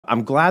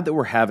I'm glad that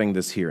we're having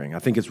this hearing. I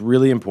think it's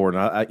really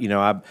important.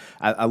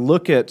 I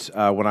look at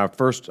I'm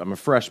a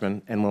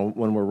freshman, and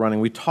when we're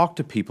running, we talk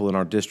to people in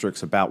our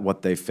districts about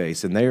what they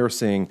face, and they are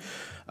seeing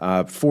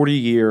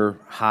 40-year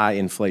high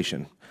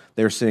inflation.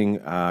 They're seeing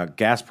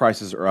gas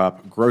prices are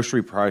up,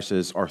 grocery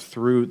prices are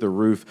through the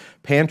roof.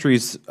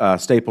 Pantries,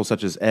 staples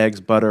such as eggs,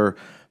 butter,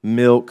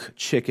 milk,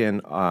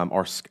 chicken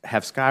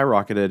have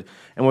skyrocketed.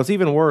 And what's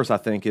even worse, I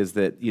think, is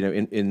that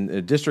in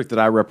a district that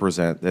I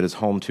represent that is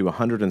home to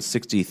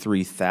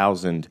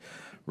 163,000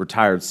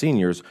 retired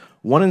seniors,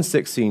 1 in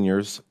 6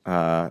 seniors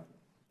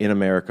in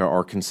America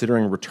are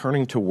considering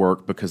returning to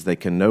work because they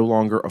can no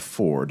longer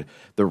afford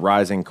the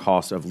rising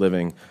cost of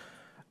living.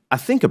 I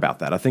think about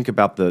that. I think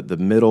about the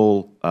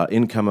middle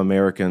income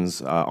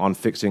Americans on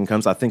fixed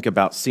incomes. I think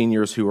about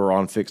seniors who are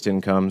on fixed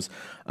incomes.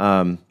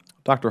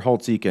 Dr.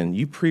 Holtz-Eakin,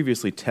 you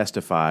previously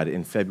testified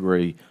in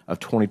February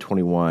of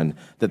 2021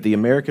 that the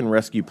American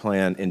Rescue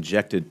Plan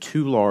injected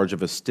too large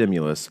of a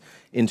stimulus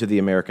into the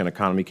American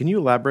economy. Can you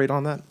elaborate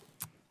on that?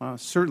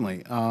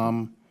 Certainly.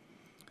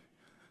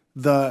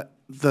 The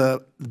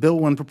bill,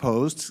 when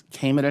proposed,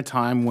 came at a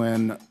time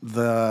when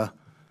the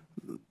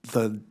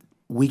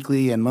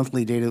weekly and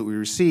monthly data that we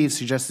received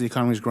suggests the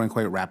economy is growing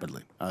quite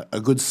rapidly.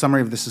 A good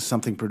summary of this is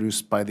something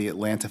produced by the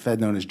Atlanta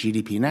Fed known as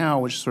GDP Now,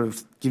 which sort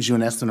of gives you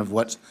an estimate of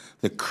what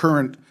the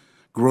current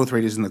growth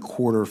rate is in the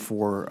quarter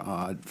for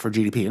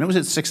GDP, and it was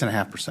at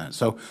 6.5%.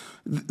 So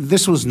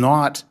this was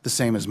not the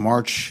same as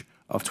March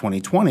of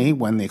 2020,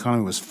 when the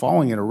economy was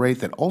falling at a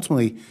rate that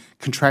ultimately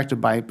contracted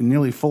by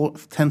nearly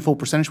 10 full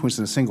percentage points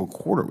in a single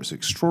quarter. It was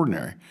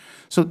extraordinary.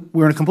 So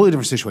we're in a completely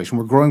different situation.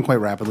 We're growing quite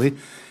rapidly,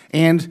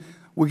 and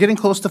we're getting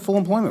close to full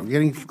employment. We're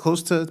getting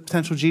close to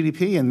potential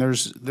GDP, and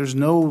there's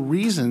no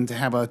reason to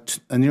have a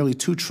nearly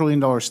 $2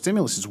 trillion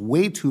stimulus. It's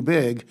way too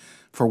big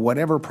for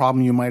whatever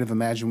problem you might have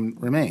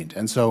imagined remained.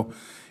 And so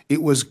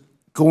it was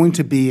going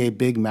to be a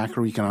big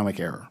macroeconomic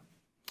error.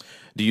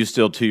 Do you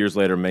still, 2 years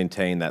later,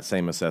 maintain that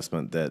same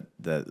assessment that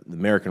the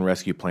American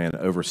Rescue Plan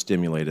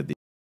overstimulated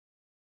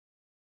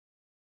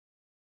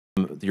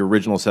the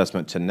original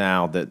assessment to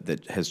now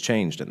that has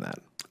changed in that?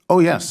 Oh,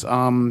 yes.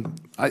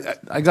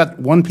 I got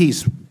one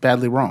piece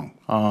badly wrong.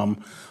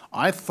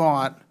 I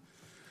thought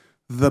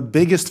the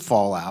biggest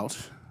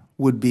fallout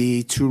would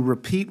be to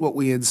repeat what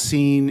we had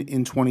seen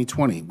in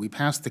 2020. We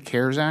passed the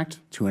CARES Act,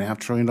 $2.5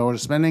 trillion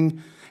of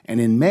spending, and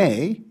in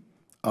May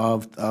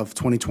of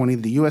 2020,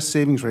 the U.S.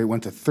 savings rate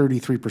went to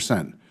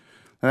 33%. Now,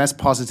 that's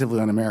positively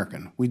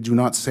un-American. We do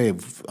not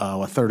save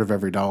a third of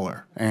every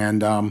dollar.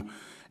 And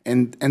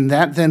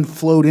that then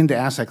flowed into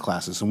asset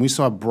classes. And we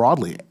saw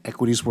broadly,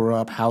 equities were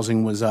up,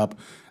 housing was up.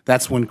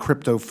 That's when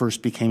crypto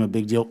first became a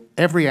big deal.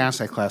 Every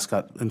asset class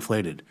got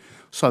inflated.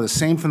 Saw the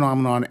same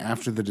phenomenon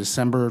after the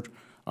December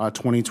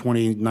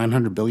 2020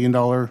 $900 billion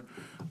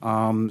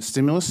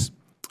stimulus.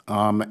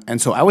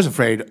 And so I was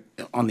afraid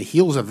on the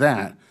heels of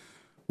that,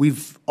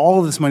 all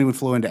of this money would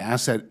flow into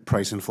asset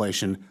price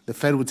inflation. The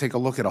Fed would take a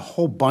look at a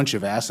whole bunch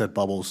of asset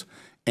bubbles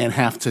and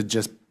have to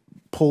just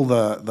pull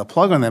the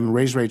plug on them and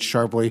raise rates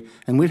sharply,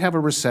 and we'd have a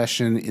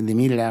recession in the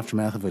immediate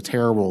aftermath of a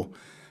terrible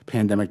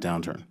pandemic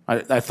downturn.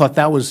 I thought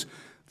that was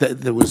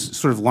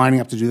sort of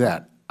lining up to do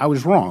that. I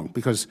was wrong,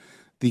 because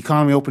the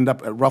economy opened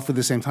up at roughly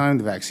the same time.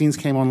 The vaccines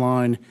came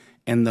online,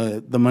 and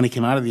the money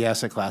came out of the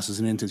asset classes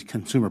and into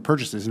consumer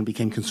purchases, and it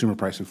became consumer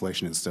price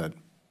inflation instead.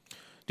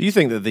 Do you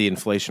think that the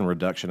Inflation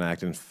Reduction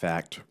Act, in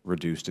fact,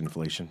 reduced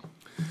inflation?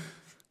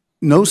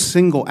 No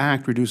single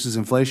act reduces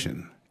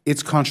inflation.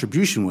 Its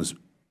contribution was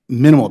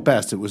minimal at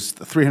best. It was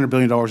 $300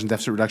 billion in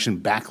deficit reduction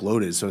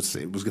backloaded, so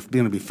it was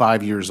going to be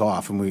 5 years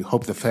off, and we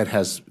hope the Fed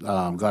has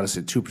got us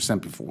at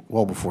 2%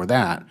 well before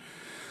that.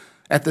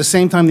 At the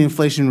same time the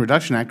Inflation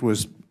Reduction Act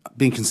was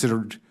being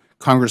considered,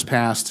 Congress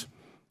passed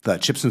the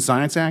CHIPS and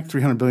Science Act,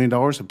 $300 billion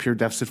of pure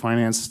deficit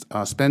finance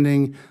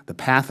spending, the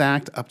PATH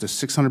Act, up to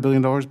 $600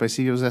 billion by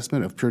CEO's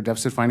estimate of pure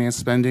deficit finance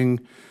spending.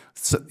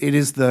 So it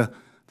is the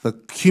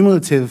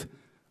cumulative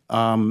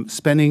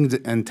spending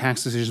and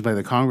tax decisions by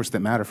the Congress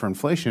that matter for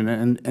inflation,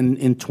 and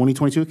in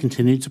 2022 it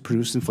continued to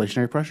produce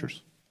inflationary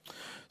pressures.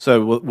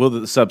 So will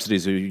the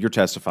subsidies, you're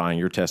testifying,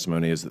 your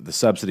testimony is that the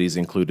subsidies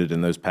included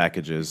in those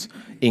packages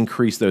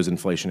increase those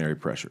inflationary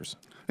pressures?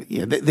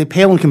 Yeah, they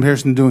pale in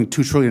comparison to doing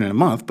 $2 trillion in a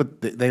month,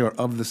 but they are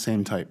of the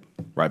same type.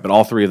 Right, but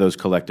all three of those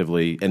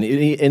collectively and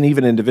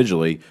even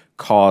individually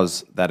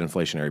cause that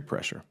inflationary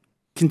pressure.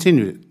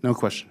 Continued it, no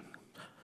question.